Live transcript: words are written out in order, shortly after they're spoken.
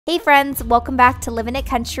Hey friends, welcome back to Living It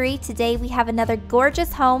Country. Today we have another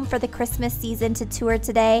gorgeous home for the Christmas season to tour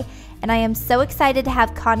today, and I am so excited to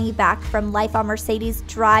have Connie back from Life on Mercedes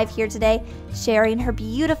Drive here today, sharing her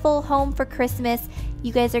beautiful home for Christmas.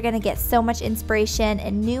 You guys are going to get so much inspiration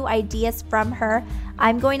and new ideas from her.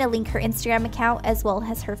 I'm going to link her Instagram account as well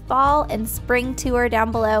as her fall and spring tour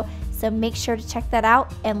down below, so make sure to check that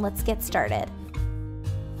out and let's get started.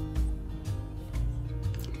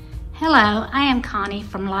 Hello, I am Connie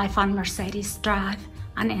from Life on Mercedes Drive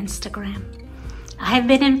on Instagram. I have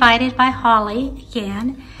been invited by Holly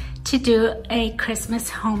again to do a Christmas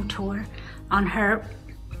home tour on her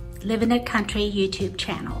Living It Country YouTube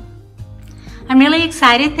channel. I'm really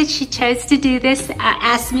excited that she chose to do this,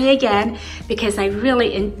 ask me again, because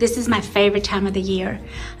this is my favorite time of the year.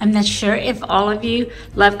 I'm not sure if all of you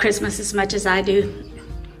love Christmas as much as I do,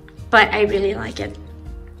 but I really like it.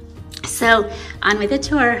 So on with the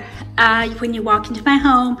tour. When you walk into my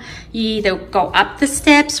home, you either go up the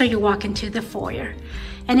steps or you walk into the foyer.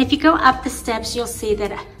 And if you go up the steps, you'll see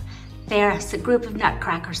that there's a group of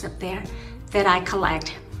nutcrackers up there that I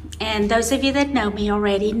collect. And those of you that know me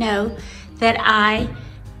already know that I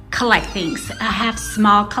collect things. I have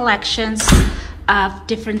small collections of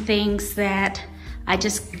different things that I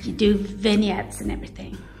just do vignettes and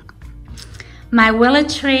everything. My willow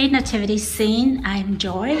tree nativity scene I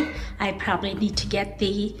enjoy. I probably need to get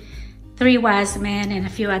the 3 wise men and a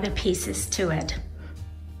few other pieces to it.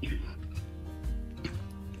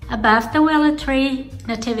 Above the willow tree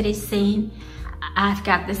nativity scene, I've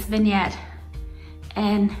got this vignette,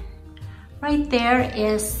 and right there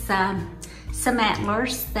is some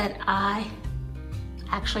antlers that I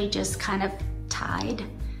actually just kind of tied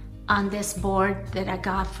on this board that I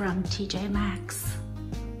got from TJ Maxx.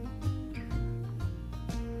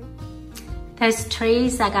 Those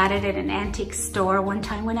trees, I got it at an antique store one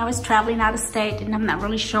time when I was traveling out of state, and I'm not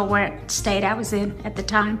really sure what state I was in at the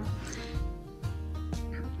time.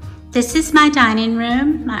 This is my dining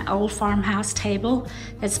room, my old farmhouse table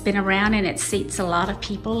that's been around, and it seats a lot of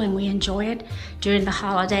people and we enjoy it during the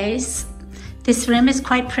holidays. This room is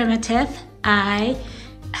quite primitive. I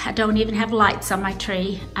don't even have lights on my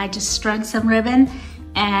tree. I just strung some ribbon,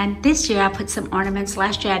 and this year I put some ornaments.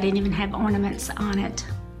 Last year I didn't even have ornaments on it.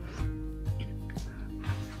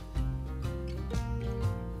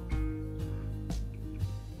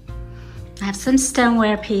 I have some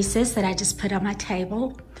stoneware pieces that I just put on my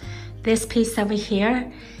table. This piece over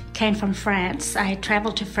here came from France. I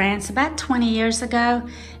traveled to France about 20 years ago,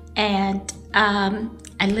 and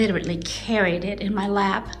I literally carried it in my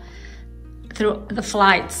lap through the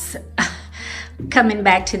flights coming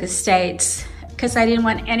back to the States because I didn't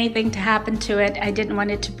want anything to happen to it. I didn't want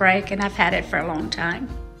it to break, and I've had it for a long time.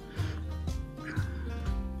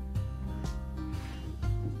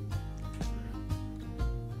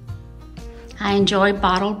 I enjoy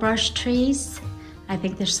bottle brush trees. I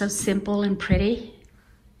think they're so simple and pretty.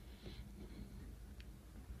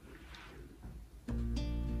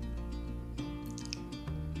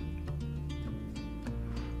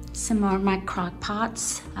 Some more of my crock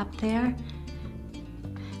pots up there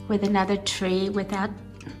with another tree without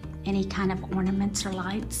any kind of ornaments or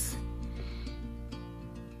lights.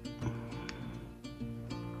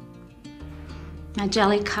 My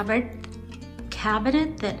jelly covered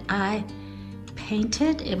cabinet that I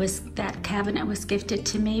painted. That cabinet was gifted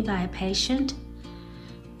to me by a patient.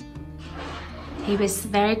 He was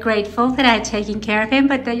very grateful that I had taken care of him,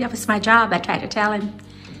 but that was my job. I tried to tell him.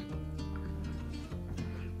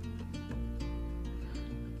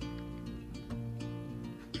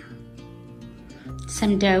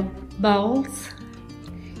 Some dough bowls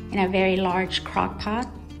in a very large crock pot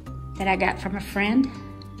that I got from a friend.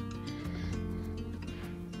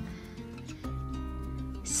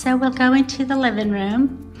 So we'll go into the living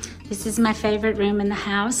room. This is my favorite room in the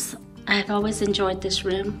house. I've always enjoyed this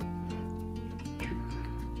room.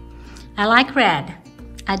 I like red.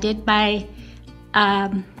 I did my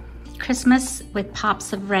Christmas with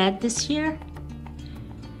pops of red this year.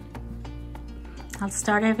 I'll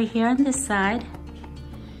start over here on this side.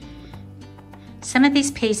 Some of these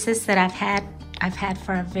pieces that I've had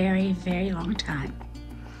for a very, very long time.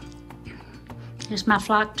 Here's my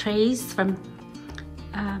flock trees from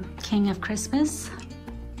King of Christmas.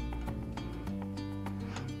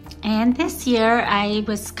 And this year I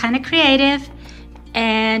was kind of creative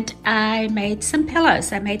and I made some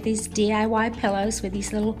pillows. I made these DIY pillows with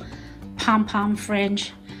these little pom-pom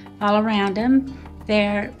fringe all around them.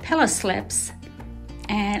 They're pillow slips,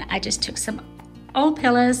 and I just took some old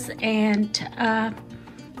pillows and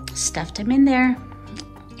stuffed them in there.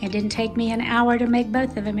 It didn't take me an hour to make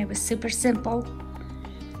both of them. It was super simple.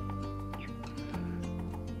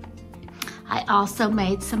 I also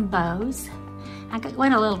made some bows. I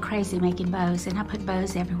went a little crazy making bows, and I put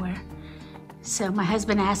bows everywhere. So my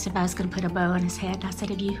husband asked if I was going to put a bow on his head, and I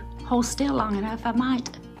said, if you hold still long enough, I might.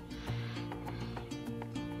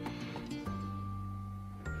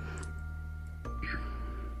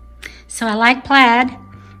 So I like plaid,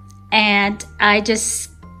 and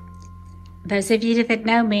those of you that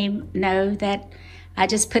know me know that I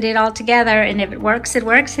just put it all together, and if it works, it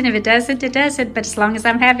works, and if it doesn't, it doesn't, but as long as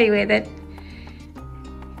I'm happy with it.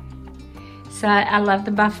 So I love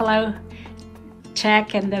the buffalo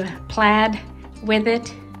check and the plaid with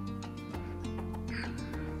it.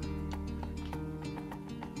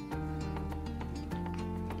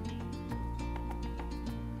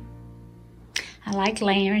 I like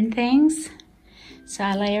layering things. So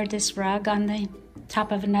I layered this rug on the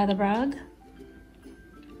top of another rug.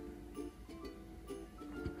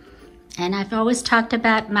 And I've always talked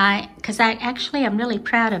about because I'm really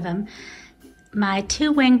proud of them, my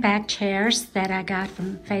 2 wingback chairs that I got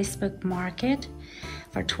from Facebook Market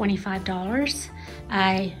for $25.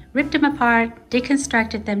 I ripped them apart,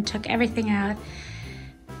 deconstructed them, took everything out,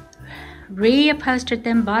 reupholstered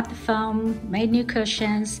them, bought the foam, made new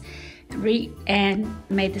cushions, and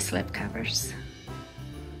made the slip covers.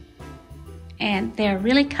 And they're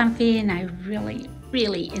really comfy, and I really,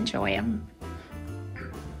 really enjoy them.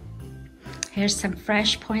 Here's some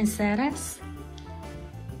fresh poinsettias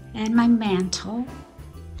and my mantle.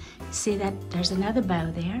 See that there's another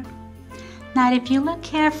bow there. Now, if you look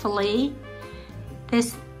carefully,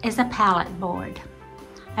 this is a pallet board.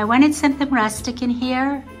 I wanted something rustic in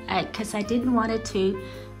here because I didn't want it to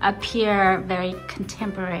appear very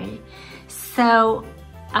contemporary. So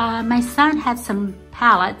my son had some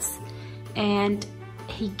pallets, and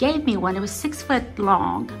he gave me one. It was 6 foot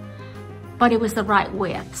long, but it was the right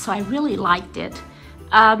width, so I really liked it.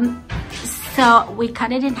 So we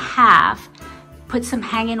cut it in half, put some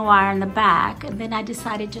hanging wire in the back, and then I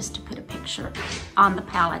decided just to put a picture on the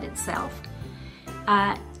pallet itself.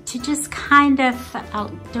 To just kind of, I'll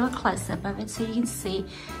do a close-up of it so you can see.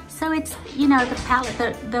 So it's, you know, the pallet,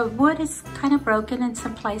 the wood is kind of broken in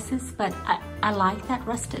some places, but I like that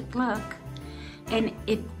rustic look. And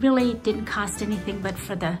it really didn't cost anything but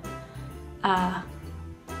for the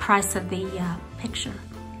price of the picture.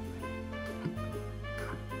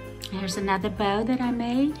 Here's another bow that I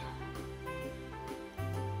made.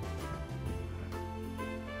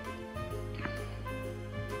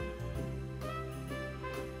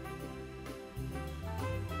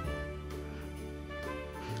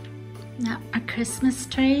 Now, a Christmas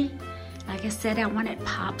tree, like I said, I wanted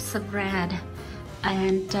pops of red,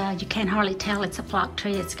 and you can't hardly tell it's a flock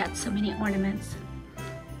tree. It's got so many ornaments,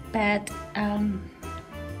 but I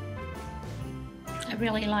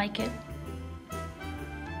really like it.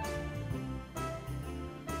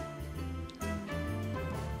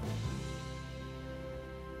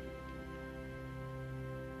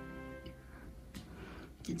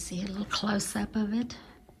 You can see a little close-up of it.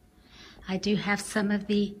 I do have some of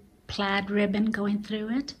the plaid ribbon going through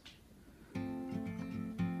it.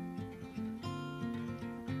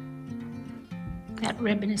 That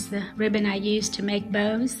ribbon is the ribbon I use to make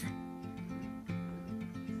bows.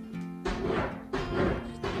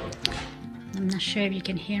 I'm not sure if you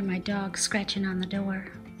can hear my dog scratching on the door.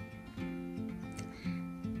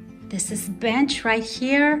 This is bench right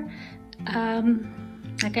here.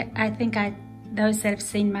 Those that have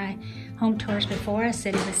seen my home tours before, I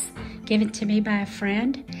said it was given to me by a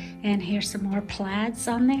friend. And here's some more plaids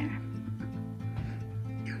on there.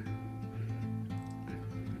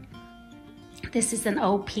 This is an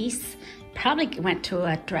old piece. Probably went to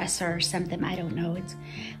a dresser or something, I don't know. It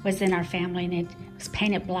was in our family, and it was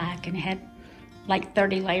painted black, and it had like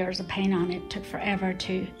 30 layers of paint on it. It took forever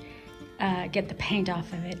to get the paint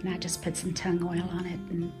off of it, and I just put some tung oil on it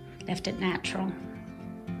and left it natural.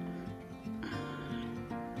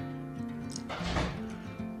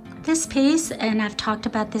 This piece, and I've talked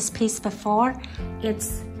about this piece before,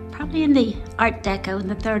 it's probably in the Art Deco in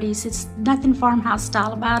the 30s. It's nothing farmhouse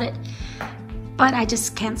style about it, but I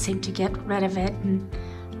just can't seem to get rid of it, and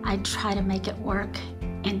I try to make it work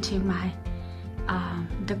into my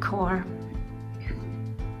decor.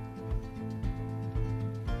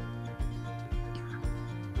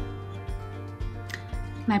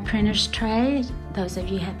 My printer's tray, those of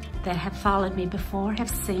you that have followed me before have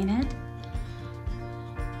seen it.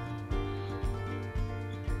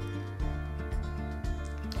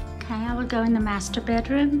 Okay, I will go in the master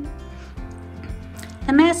bedroom.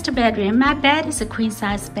 The master bedroom, my bed is a queen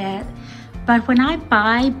size bed, but when I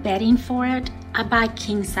buy bedding for it, I buy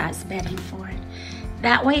king size bedding for it.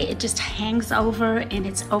 that way it just hangs over and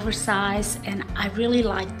it's oversized, and I really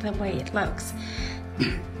like the way it looks.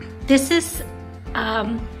 This is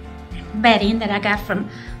bedding that I got from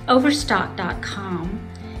overstock.com,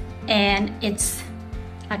 and it's,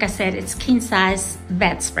 like I said, it's king size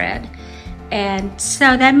bedspread. And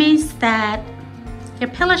so that means that your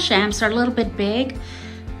pillow shams are a little bit big,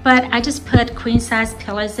 but I just put queen size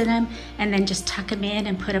pillows in them and then just tuck them in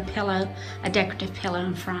and put a pillow, a decorative pillow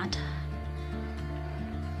in front.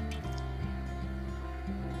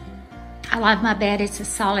 I love my bed. It's a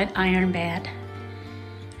solid iron bed.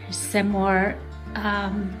 There's some more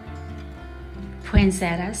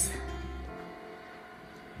poinsettias.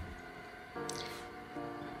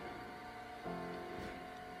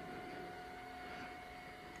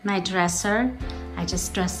 My dresser, I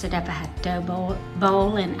just dressed it up. I had a dough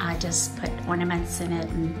bowl and I just put ornaments in it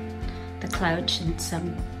and the cloche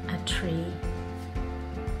and a tree.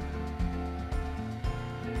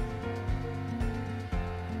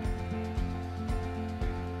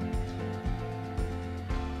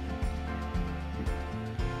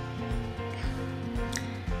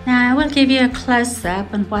 Now I will give you a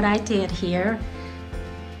close-up on what I did here.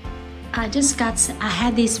 I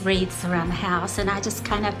had these wreaths around the house, and I just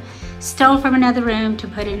kind of stole from another room to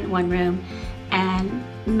put in one room and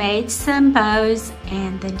made some bows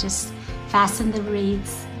and then just fastened the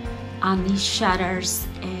wreaths on these shutters,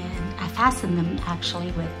 and I fastened them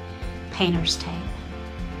actually with painter's tape.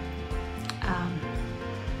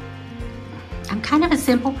 I'm kind of a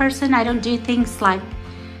simple person. I don't do things like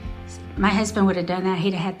my husband would have done that.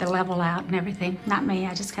 He'd have had the level out and everything. Not me.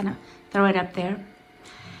 I just kind of throw it up there.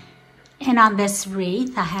 And on this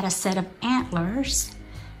wreath, I had a set of antlers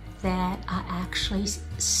that I actually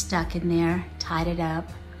stuck in there, tied it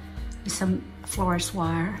up with some florist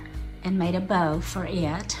wire, and made a bow for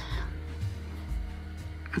it.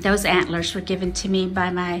 Those antlers were given to me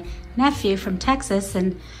by my nephew from Texas,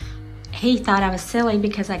 and he thought I was silly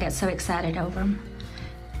because I got so excited over them.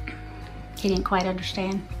 He didn't quite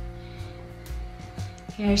understand.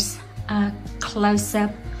 Here's a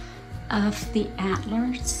close-up of the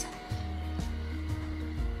antlers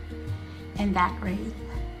and that wreath.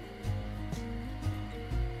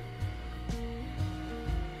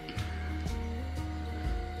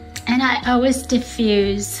 And I always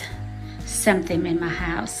diffuse something in my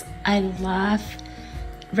house. I love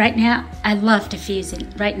diffusing.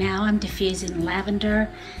 Right now I'm diffusing lavender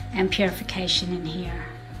and purification in here.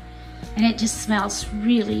 And it just smells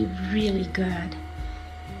really, really good.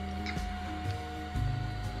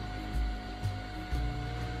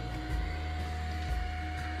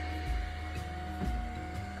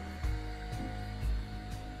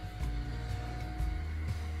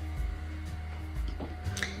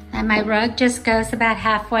 And my rug just goes about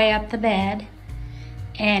halfway up the bed,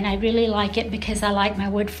 and I really like it because I like my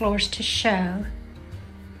wood floors to show.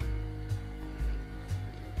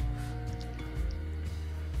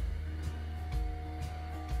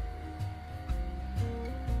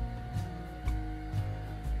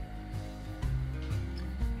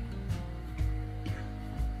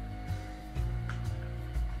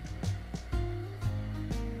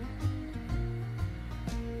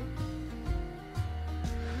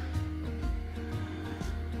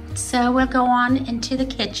 So we'll go on into the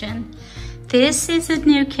kitchen. This is a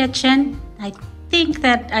new kitchen. I think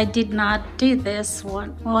that I did not do this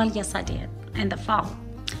one. Well, yes, I did in the fall.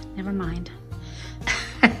 Never mind.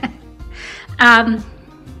 I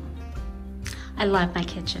love my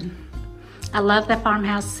kitchen. I love the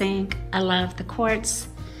farmhouse sink. I love the quartz.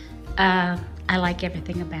 I like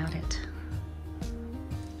everything about it.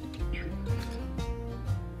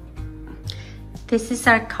 This is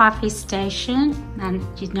our coffee station, and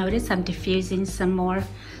you notice I'm diffusing some more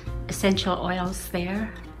essential oils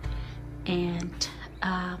there, and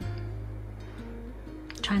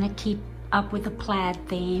trying to keep up with the plaid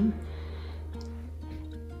theme.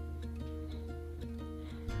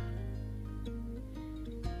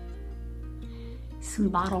 Some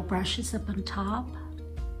bottle brushes up on top.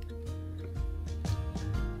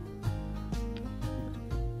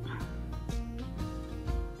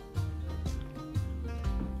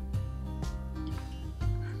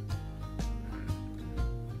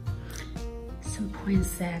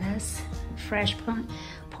 Poinsettias, fresh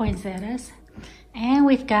poinsettias, and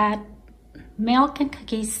we've got milk and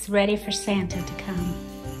cookies ready for Santa to come.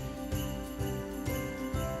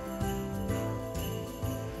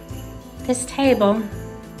 This table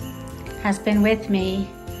has been with me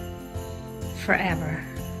forever.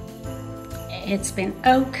 It's been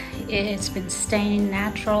oak, it's been stained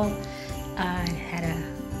natural. I had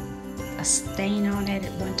a stain on it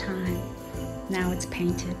at one time. Now it's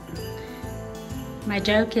painted. My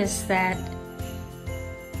joke is that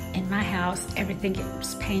in my house, everything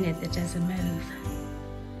gets painted that doesn't move.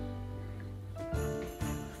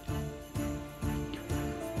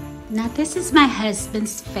 Now this is my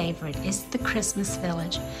husband's favorite. It's the Christmas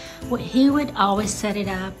village. He would always set it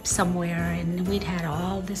up somewhere, and we'd had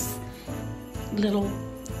all this little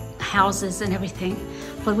houses and everything.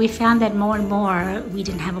 But we found that more and more we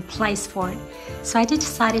didn't have a place for it. So I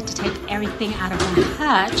decided to take everything out of my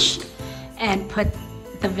hutch and put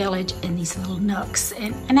the village in these little nooks.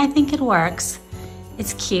 And I think it works.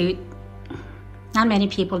 It's cute. Not many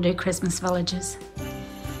people do Christmas villages.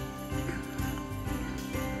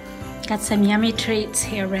 Got some yummy treats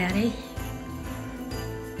here ready.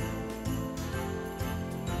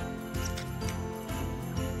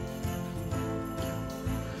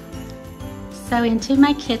 So into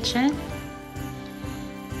my kitchen.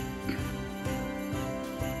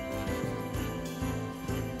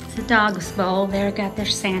 It's a dog's bowl. They've got their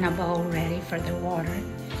Santa bowl ready for their water.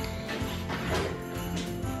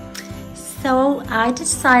 So I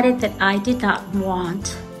decided that I did not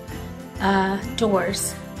want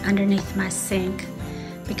doors underneath my sink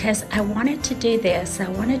because I wanted to do this. I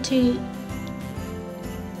wanted to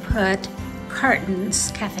put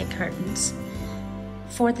curtains, cafe curtains,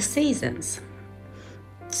 for the seasons.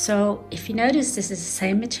 So if you notice, this is the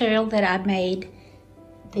same material that I made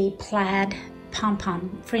the plaid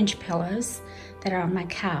pom-pom fringe pillows that are on my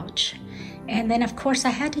couch. And then of course I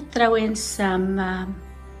had to throw in some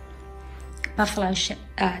buffalo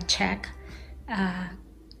check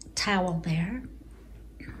towel there.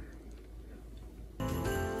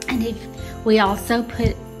 And if we also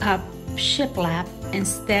put up shiplap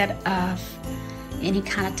instead of any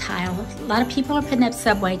kind of tile. A lot of people are putting up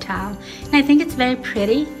subway tile, and I think it's very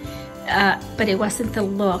pretty, but it wasn't the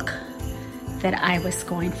look that I was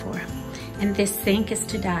going for. And this sink is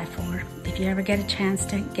to die for. If you ever get a chance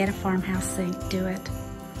to get a farmhouse sink, do it.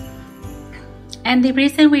 And the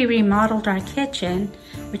reason we remodeled our kitchen,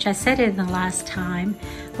 which I said in the last time,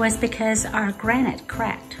 was because our granite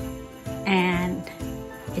cracked. And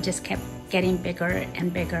it just kept getting bigger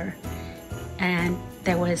and bigger. And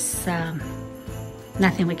there was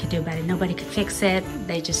nothing we could do about it. Nobody could fix it.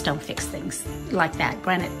 They just don't fix things like that.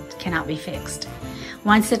 Granite cannot be fixed.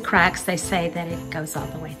 Once it cracks, they say that it goes all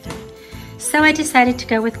the way through. So I decided to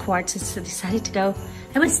go with quartz.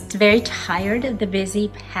 I was very tired of the busy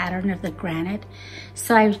pattern of the granite.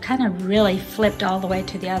 So I kind of really flipped all the way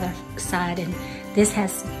to the other side, and this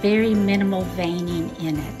has very minimal veining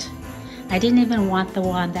in it. I didn't even want the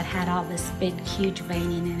one that had all this big, huge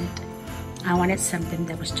veining in it. I wanted something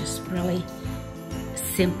that was just really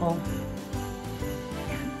simple.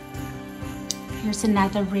 Here's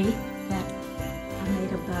another wreath that I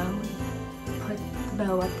made a bow and put the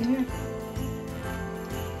bow up there.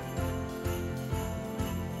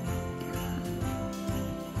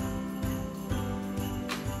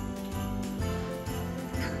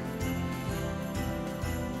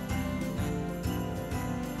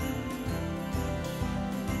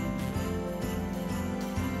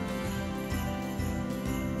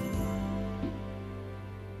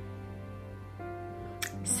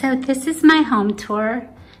 So this is my home tour,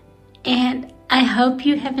 and I hope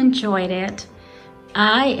you have enjoyed it.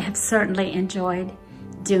 I have certainly enjoyed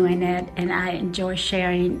doing it, and I enjoy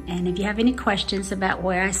sharing. And if you have any questions about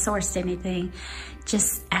where I sourced anything,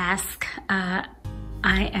 just ask. I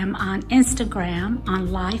am on Instagram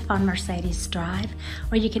on Life on Mercedes Drive,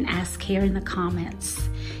 or you can ask here in the comments.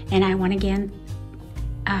 And I once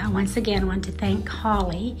again want to thank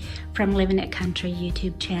Holly from Living It Country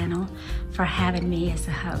YouTube channel for having me as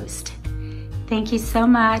a host. Thank you so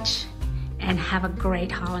much, and have a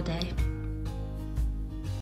great holiday.